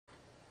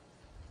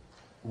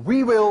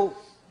we will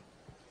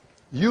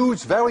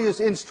use various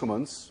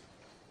instruments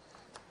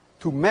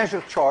to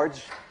measure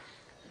charge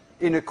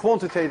in a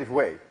quantitative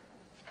way.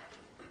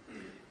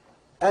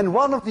 And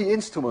one of the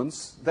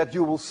instruments that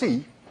you will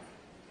see,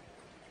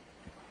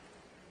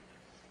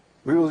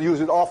 we will use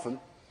it often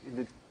in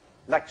the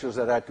lectures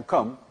that are to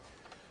come,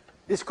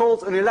 is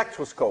called an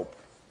electroscope.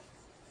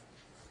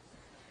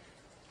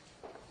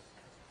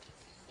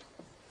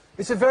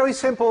 It's a very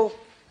simple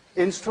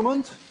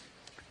instrument.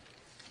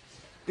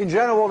 In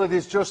general, it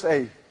is just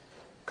a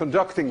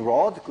conducting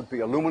rod. It could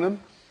be aluminum,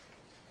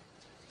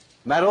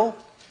 metal,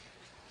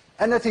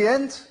 and at the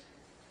end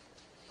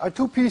are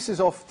two pieces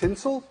of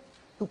tinsel,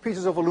 two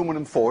pieces of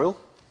aluminum foil,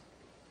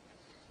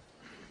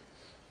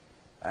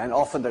 and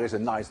often there is a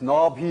nice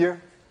knob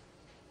here.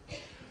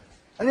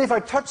 And if I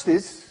touch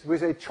this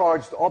with a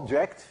charged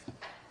object,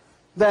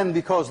 then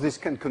because this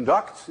can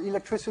conduct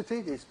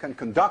electricity, this can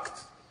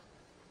conduct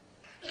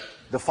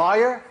the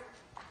fire,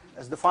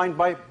 as defined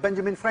by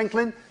Benjamin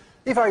Franklin,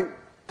 if I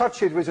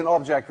touch it with an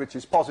object which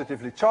is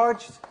positively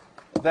charged,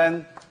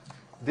 then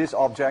this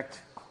object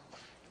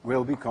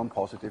will become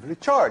positively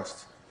charged.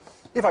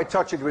 If I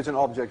touch it with an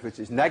object which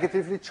is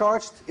negatively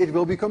charged, it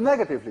will become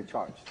negatively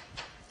charged.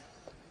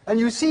 And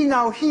you see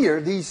now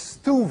here, these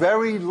two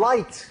very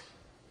light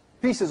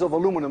pieces of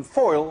aluminum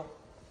foil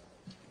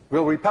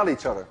will repel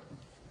each other.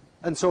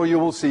 And so you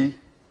will see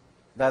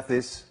that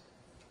this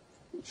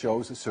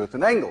shows a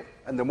certain angle.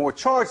 And the more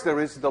charge there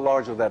is, the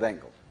larger that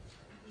angle.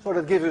 So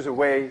that gives us a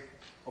way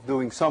of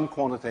doing some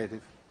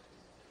quantitative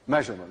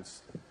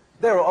measurements.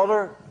 There are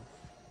other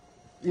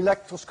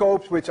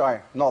electroscopes which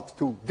are not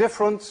too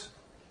different.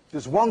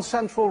 Just one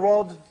central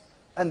rod,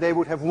 and they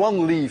would have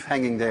one leaf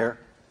hanging there.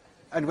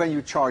 And when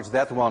you charge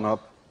that one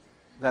up,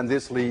 then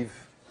this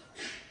leaf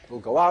will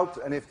go out,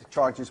 and if the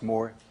charge is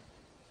more,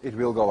 it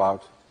will go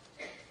out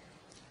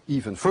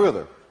even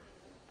further.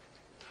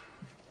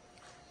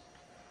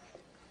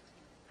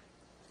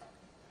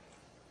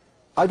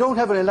 I don't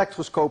have an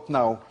electroscope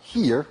now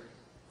here,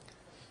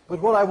 but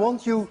what I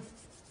want you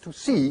to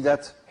see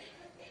that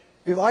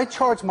if I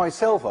charge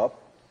myself up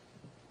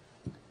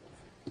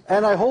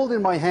and I hold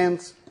in my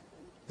hand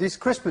these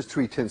Christmas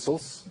tree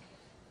tinsels,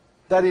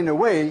 that in a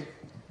way,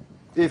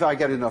 if I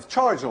get enough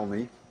charge on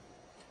me,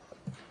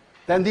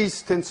 then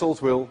these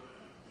tinsels will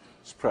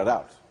spread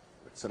out.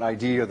 It's an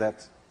idea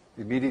that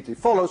immediately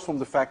follows from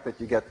the fact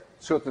that you get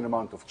a certain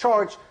amount of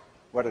charge,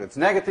 whether it's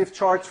negative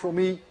charge for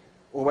me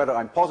or whether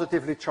I'm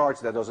positively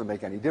charged, that doesn't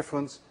make any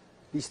difference.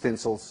 These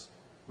tinsels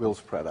will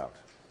spread out.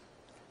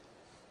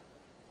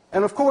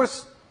 And of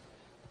course,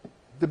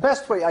 the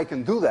best way I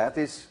can do that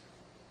is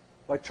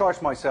by charge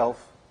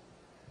myself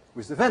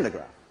with the Van de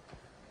Graaff.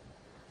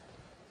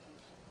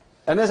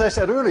 And as I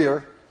said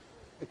earlier,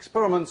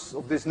 experiments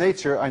of this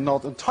nature are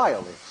not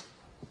entirely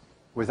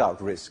without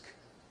risk.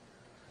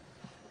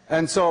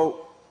 And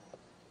so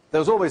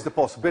there's always the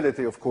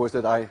possibility, of course,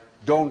 that I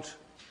don't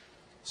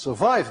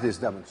survive this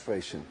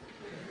demonstration.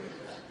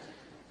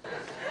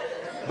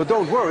 But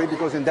don't worry,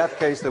 because in that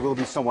case there will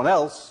be someone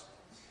else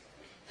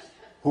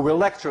who will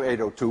lecture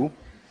 802,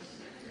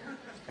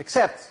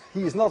 except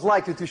he is not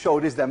likely to show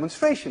this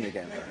demonstration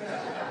again.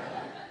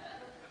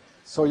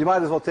 So you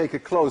might as well take a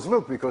close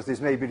look, because this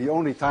may be the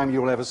only time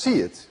you will ever see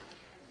it.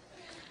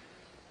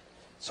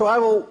 So I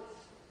will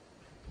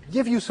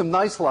give you some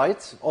nice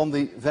light on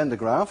the Van de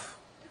Graaff.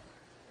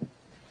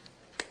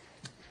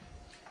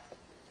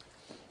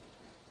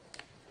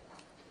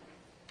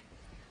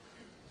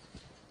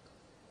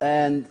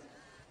 And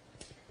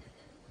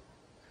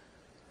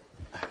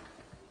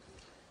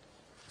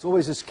it's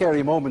always a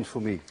scary moment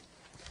for me.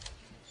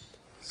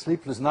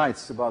 Sleepless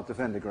nights about the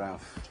Van de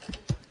Graaff.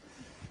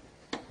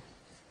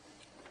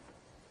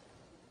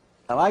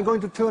 Am I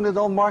going to turn it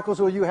on, Marcos,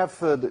 or you have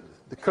the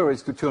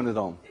courage to turn it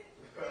on?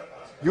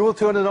 You will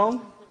turn it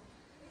on?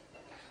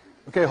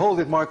 Okay, hold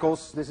it,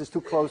 Marcos. This is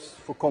too close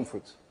for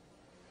comfort.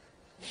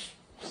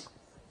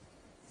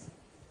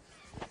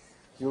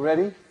 You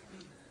ready?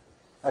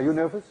 Are you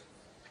nervous?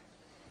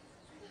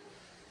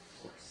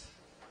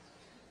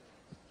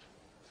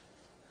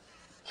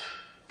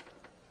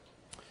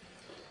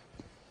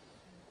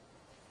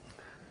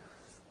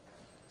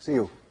 See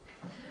you.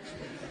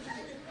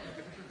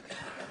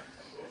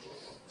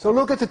 So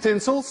look at the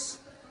tinsels.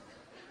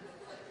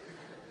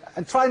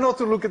 And try not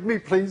to look at me,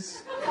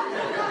 please.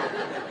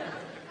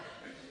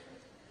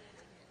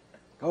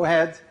 Go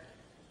ahead.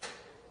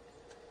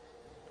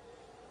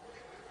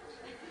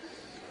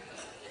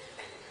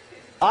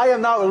 I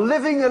am now a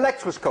living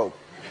electroscope.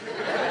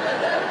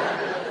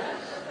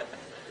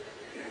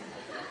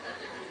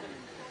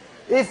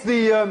 If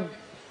the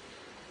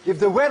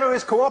weather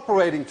is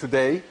cooperating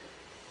today,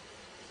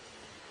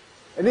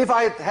 and if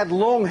I had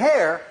long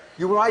hair,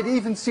 you might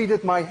even see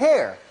that my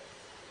hair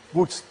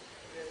would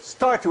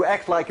start to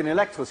act like an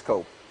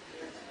electroscope.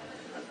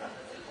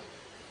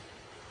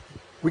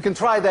 We can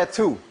try that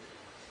too.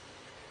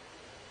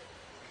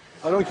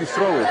 Why don't you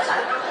throw it?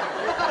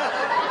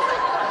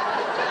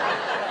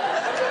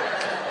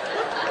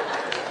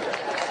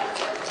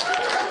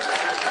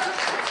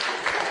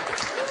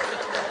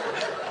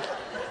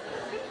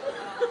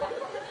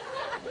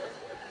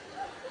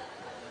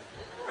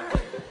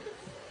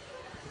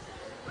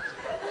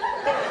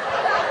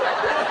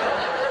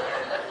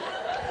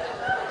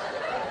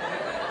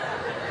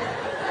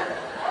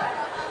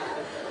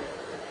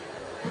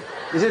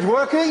 Is it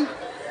working?